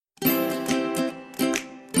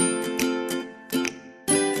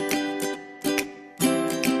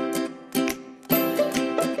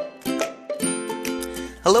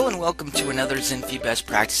Hello and welcome to another Zinfi Best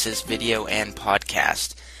Practices video and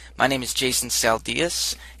podcast. My name is Jason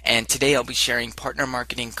Saldias, and today I'll be sharing partner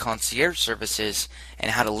marketing concierge services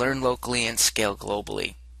and how to learn locally and scale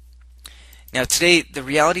globally. Now today, the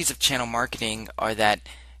realities of channel marketing are that,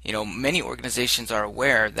 many organizations are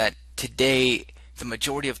aware that today the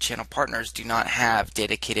majority of channel partners do not have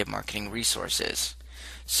dedicated marketing resources.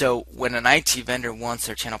 So when an IT vendor wants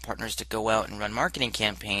their channel partners to go out and run marketing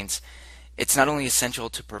campaigns, it's not only essential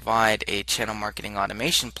to provide a channel marketing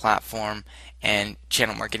automation platform and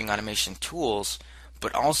channel marketing automation tools,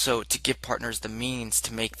 but also to give partners the means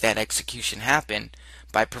to make that execution happen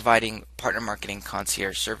by providing partner marketing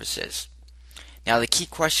concierge services. Now the key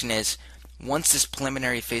question is, once this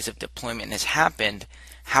preliminary phase of deployment has happened,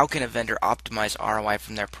 how can a vendor optimize ROI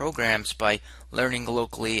from their programs by learning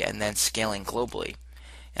locally and then scaling globally?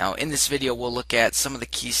 Now in this video we'll look at some of the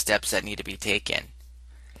key steps that need to be taken.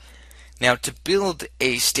 Now, to build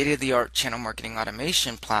a state-of-the-art channel marketing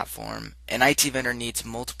automation platform, an IT vendor needs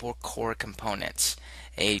multiple core components: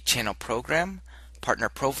 a channel program, partner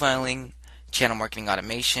profiling, channel marketing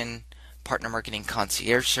automation, partner marketing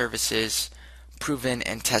concierge services, proven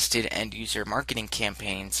and tested end-user marketing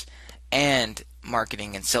campaigns, and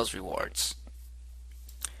marketing and sales rewards.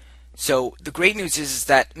 So the great news is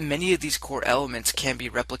that many of these core elements can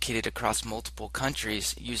be replicated across multiple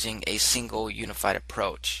countries using a single unified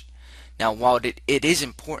approach. Now, while it is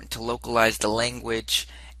important to localize the language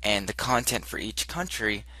and the content for each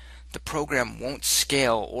country, the program won't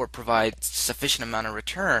scale or provide sufficient amount of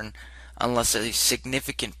return unless a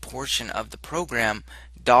significant portion of the program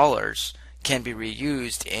dollars can be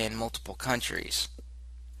reused in multiple countries.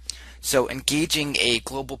 So engaging a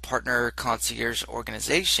global partner concierge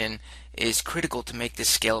organization is critical to make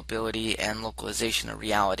this scalability and localization a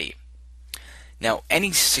reality. Now,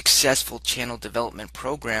 any successful channel development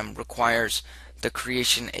program requires the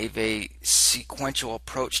creation of a sequential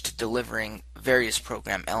approach to delivering various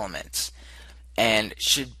program elements and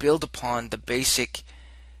should build upon the basic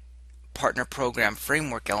partner program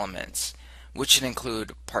framework elements, which should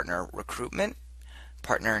include partner recruitment,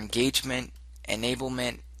 partner engagement,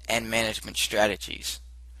 enablement, and management strategies.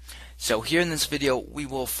 So here in this video, we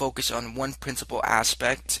will focus on one principal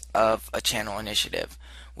aspect of a channel initiative,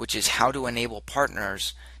 which is how to enable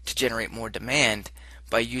partners to generate more demand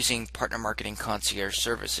by using partner marketing concierge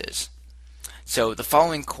services. So the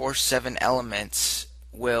following core 7 elements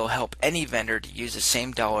will help any vendor to use the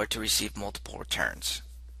same dollar to receive multiple returns.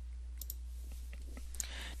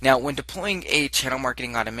 Now, when deploying a channel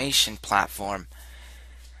marketing automation platform,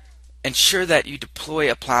 ensure that you deploy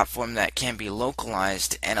a platform that can be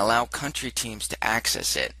localized and allow country teams to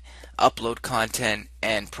access it, upload content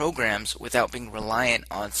and programs without being reliant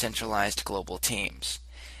on centralized global teams.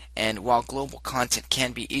 And while global content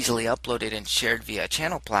can be easily uploaded and shared via a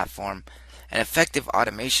channel platform, an effective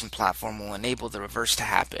automation platform will enable the reverse to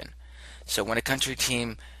happen. So when a country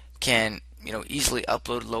team can easily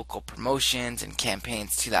upload local promotions and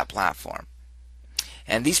campaigns to that platform.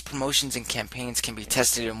 And these promotions and campaigns can be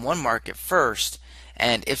tested in one market first,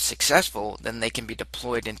 and if successful, then they can be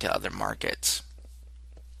deployed into other markets.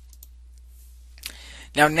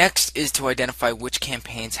 Now next is to identify which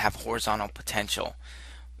campaigns have horizontal potential,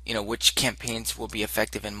 which campaigns will be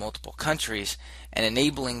effective in multiple countries, and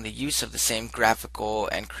enabling the use of the same graphical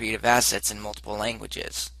and creative assets in multiple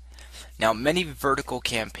languages. Now many vertical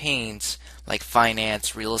campaigns like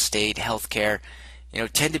finance, real estate, healthcare,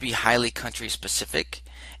 tend to be highly country specific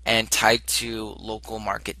and tied to local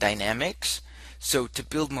market dynamics. So to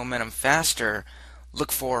build momentum faster,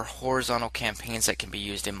 look for horizontal campaigns that can be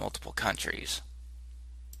used in multiple countries.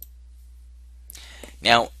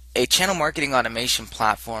 Now, a channel marketing automation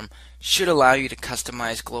platform should allow you to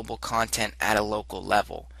customize global content at a local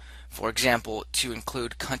level. For example, to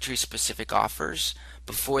include country-specific offers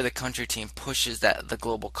before the country team pushes the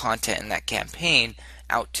global content in that campaign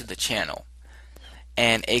out to the channel.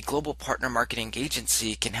 And a global partner marketing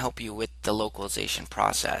agency can help you with the localization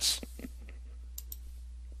process.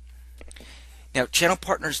 Now, channel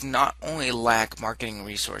partners not only lack marketing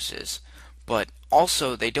resources, but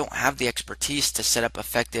also they don't have the expertise to set up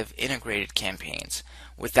effective integrated campaigns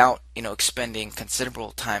without expending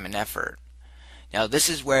considerable time and effort. Now this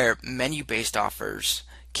is where menu-based offers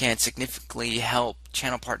can significantly help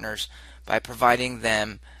channel partners by providing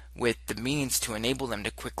them with the means to enable them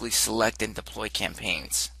to quickly select and deploy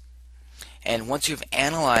campaigns. And once you've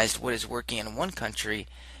analyzed what is working in one country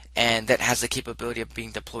and that has the capability of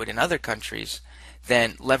being deployed in other countries,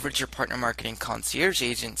 then leverage your partner marketing concierge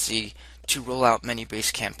agency to roll out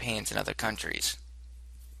menu-based campaigns in other countries.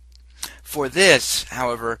 For this,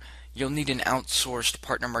 however, you'll need an outsourced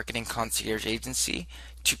partner marketing concierge agency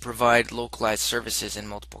to provide localized services in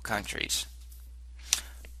multiple countries,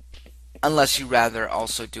 unless you rather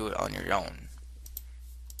also do it on your own.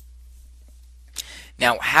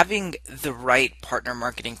 Now, having the right partner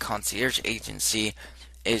marketing concierge agency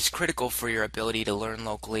is critical for your ability to learn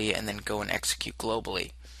locally and then go and execute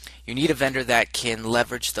globally. You need a vendor that can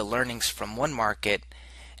leverage the learnings from one market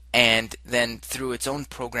and then through its own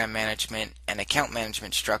program management and account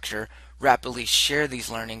management structure rapidly share these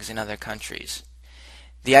learnings in other countries.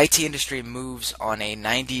 The IT industry moves on a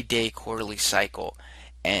 90-day quarterly cycle,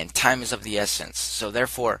 and time is of the essence. So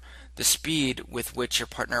therefore, the speed with which your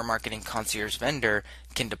partner marketing concierge vendor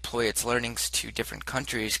can deploy its learnings to different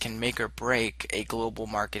countries can make or break a global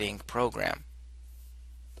marketing program.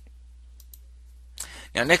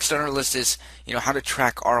 Now, next on our list is how to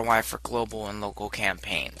track ROI for global and local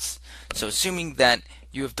campaigns. So assuming that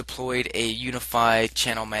you have deployed a unified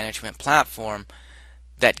channel management platform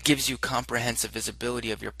that gives you comprehensive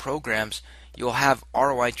visibility of your programs, you'll have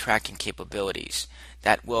ROI tracking capabilities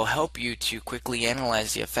that will help you to quickly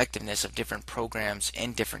analyze the effectiveness of different programs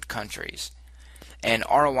in different countries. And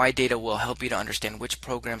ROI data will help you to understand which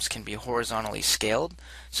programs can be horizontally scaled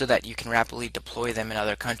so that you can rapidly deploy them in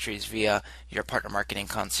other countries via your partner marketing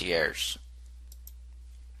concierge.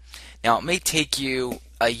 Now, it may take you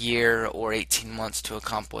a year or 18 months to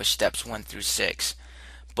accomplish steps 1 through 6,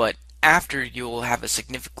 but after, you will have a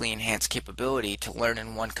significantly enhanced capability to learn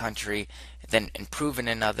in one country, then improve in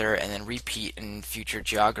another, and then repeat in future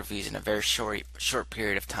geographies in a very short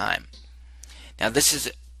period of time. Now, this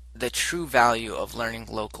is the true value of learning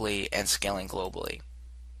locally and scaling globally.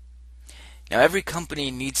 Now, every company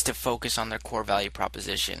needs to focus on their core value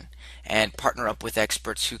proposition and partner up with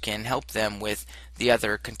experts who can help them with the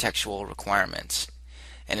other contextual requirements.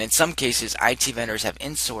 And in some cases, IT vendors have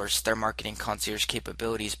insourced their marketing concierge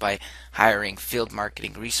capabilities by hiring field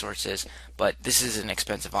marketing resources, but this is an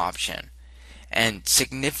expensive option. And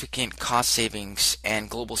significant cost savings and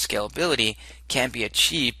global scalability can be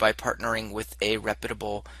achieved by partnering with a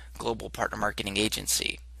reputable global partner marketing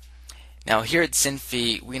agency. Now, here at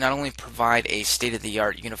Zinfi, we not only provide a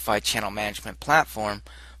state-of-the-art unified channel management platform,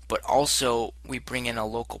 but also we bring in a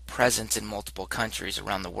local presence in multiple countries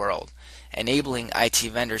around the world, enabling IT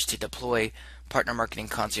vendors to deploy partner marketing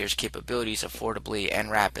concierge capabilities affordably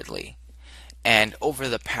and rapidly. And over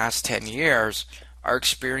the past 10 years, our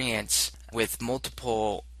experience with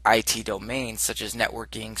multiple IT domains such as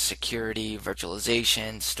networking, security,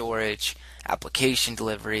 virtualization, storage, application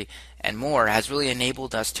delivery, and more has really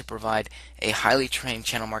enabled us to provide a highly trained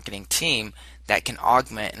channel marketing team that can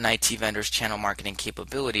augment an IT vendor's channel marketing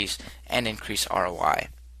capabilities and increase ROI.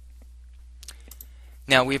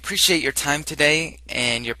 Now, we appreciate your time today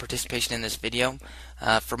and your participation in this video.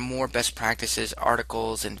 For more best practices,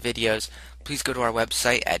 articles, and videos, please go to our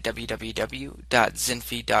website at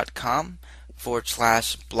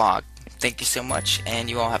www.zinfi.com/blog. Thank you so much, and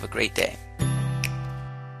you all have a great day.